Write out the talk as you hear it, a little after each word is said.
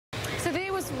So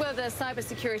there were the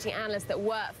cybersecurity analysts that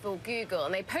work for Google,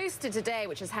 and they posted today,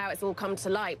 which is how it's all come to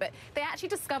light, but they actually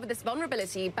discovered this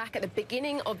vulnerability back at the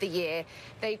beginning of the year.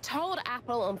 They told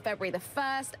Apple on February the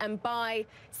 1st, and by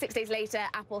 6 days later,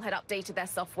 Apple had updated their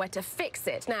software to fix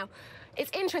it. Now,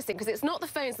 it's interesting because it's not the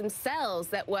phones themselves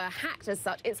that were hacked as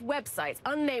such, it's websites,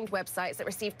 unnamed websites that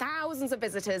receive thousands of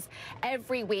visitors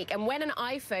every week. And when an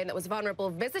iPhone that was vulnerable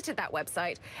visited that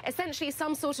website, essentially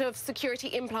some sort of security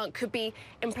implant could be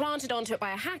implanted onto it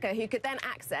by a hacker who could then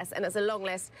access, and there's a long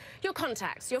list, your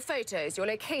contacts, your photos, your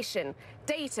location,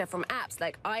 data from apps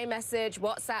like iMessage,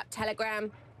 WhatsApp, Telegram,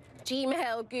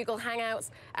 Gmail, Google Hangouts.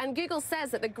 And Google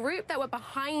says that the group that were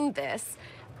behind this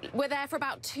were there for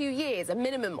about 2 years, a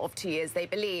minimum of 2 years, they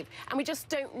believe. And we just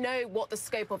don't know what the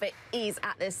scope of it is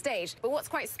at this stage. But what's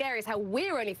quite scary is how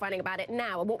we're only finding about it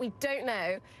now. And what we don't know,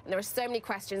 and there are so many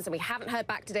questions, and we haven't heard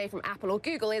back today from Apple or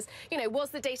Google, is, was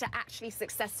the data actually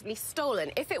successfully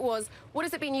stolen? If it was, what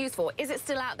has it been used for? Is it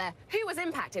still out there? Who was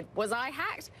impacted? Was I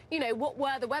hacked? What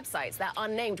were the websites? They're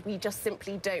unnamed. We just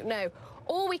simply don't know.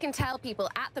 All we can tell people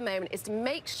at the moment is to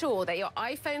make sure that your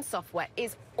iPhone software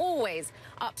is always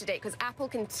up to date, because Apple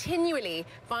continually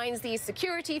finds these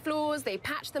security flaws, they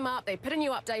patch them up, they put a new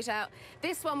update out.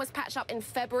 This one was patched up in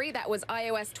February. That was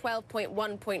iOS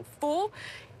 12.1.4.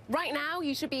 Right now,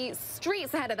 you should be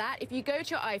streets ahead of that. If you go to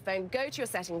your iPhone, go to your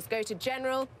settings, go to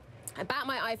General, About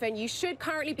My iPhone, you should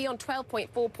currently be on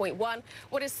 12.4.1.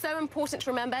 What is so important to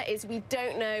remember is we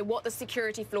don't know what the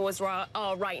security flaws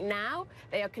are right now.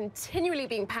 They are continually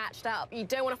being patched up. You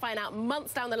don't want to find out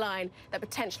months down the line that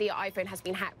potentially your iPhone has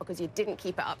been hacked because you didn't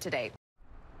keep it up to date.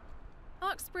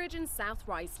 Uxbridge in South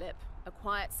Ruislip, a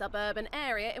quiet suburban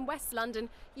area in West London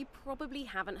you probably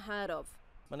haven't heard of.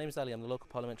 My name is Ali, I'm the local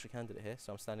parliamentary candidate here,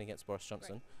 so I'm standing against Boris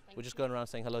Johnson. We're just going around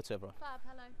saying hello to everyone. Fab,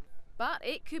 hello. But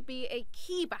it could be a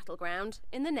key battleground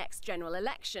in the next general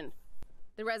election.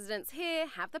 The residents here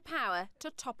have the power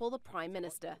to topple the Prime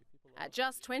Minister. At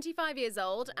just 25 years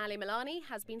old, Ali Milani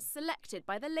has been selected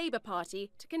by the Labour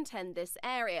Party to contend this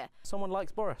area. Someone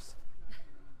likes Boris.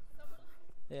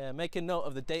 Yeah, make a note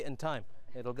of the date and time.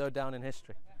 It'll go down in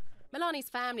history. Milani's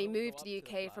family moved to the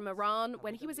UK from Iran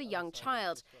when he was a young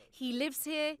child. He lives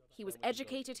here, he was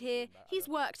educated here, he's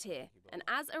worked here, and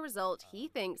as a result, he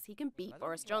thinks he can beat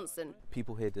Boris Johnson.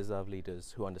 People here deserve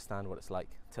leaders who understand what it's like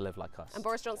to live like us. And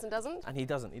Boris Johnson doesn't? And he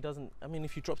doesn't. I mean,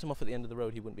 if you dropped him off at the end of the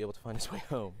road, he wouldn't be able to find his way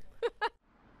home.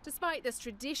 Despite this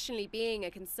traditionally being a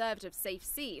Conservative safe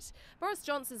seat, Boris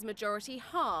Johnson's majority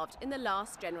halved in the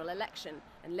last general election,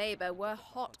 and Labour were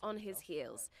hot on his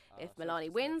heels. If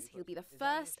Milani wins, he'll be the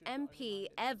first MP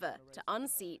ever to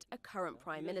unseat a current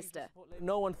Prime Minister.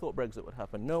 No one thought Brexit would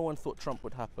happen. No one thought Trump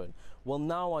would happen. Well,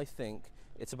 now I think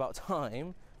it's about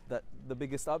time that the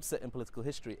biggest upset in political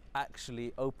history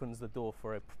actually opens the door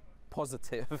for a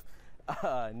positive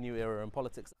new era in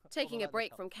politics. Taking a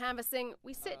break from canvassing,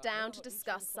 we sit down to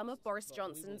discuss some of Boris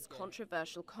Johnson's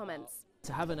controversial comments.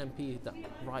 To have an MP that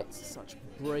writes such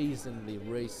brazenly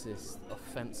racist,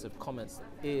 offensive comments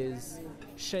is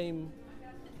shame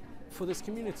for this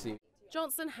community.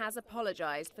 Johnson has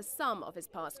apologised for some of his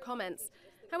past comments.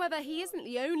 However, he isn't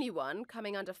the only one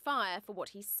coming under fire for what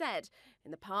he said.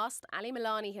 In the past, Ali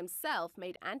Milani himself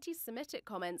made anti-Semitic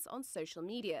comments on social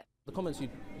media. The comments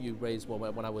you raised were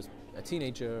when I was a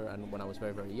teenager and when I was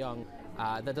very, very young.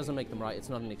 That doesn't make them right. It's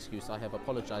not an excuse. I have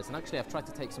apologised. And actually, I've tried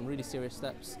to take some really serious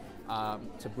steps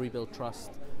to rebuild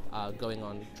trust, going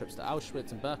on trips to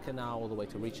Auschwitz and Birkenau, all the way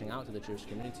to reaching out to the Jewish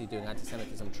community, doing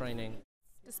anti-Semitism training.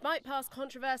 Despite past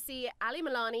controversy, Ali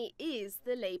Milani is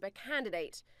the Labour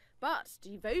candidate. But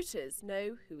do voters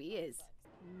know who he is?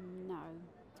 No.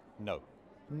 No.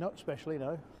 Not especially,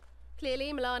 no.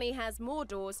 Clearly, Milani has more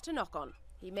doors to knock on.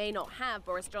 He may not have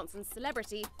Boris Johnson's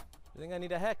celebrity. You think I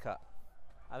need a haircut?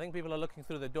 I think people are looking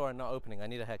through the door and not opening. I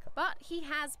need a haircut. But he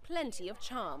has plenty of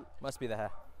charm. Must be the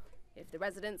hair. If the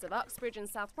residents of Uxbridge and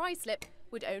South Ruislip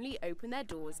would only open their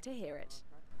doors to hear it.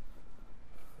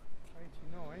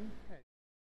 89.